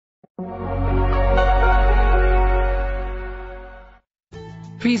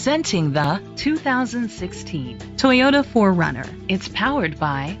Presenting the 2016 Toyota 4Runner. It's powered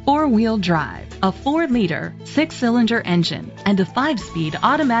by four-wheel drive, a 4-liter, 6-cylinder engine, and a 5-speed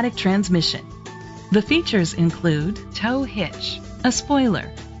automatic transmission. The features include tow hitch, a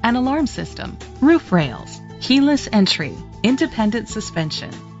spoiler, an alarm system, roof rails, keyless entry, independent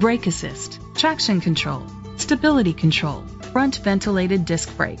suspension, brake assist, traction control, stability control, front ventilated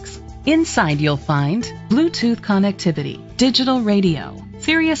disc brakes. Inside you'll find Bluetooth connectivity, digital radio,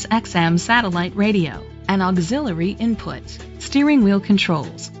 Sirius XM satellite radio, an auxiliary input, steering wheel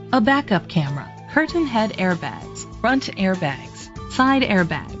controls, a backup camera, curtain head airbags, front airbags,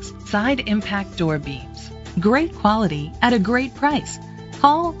 side impact door beams. Great quality at a great price.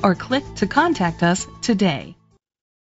 Call or click to contact us today.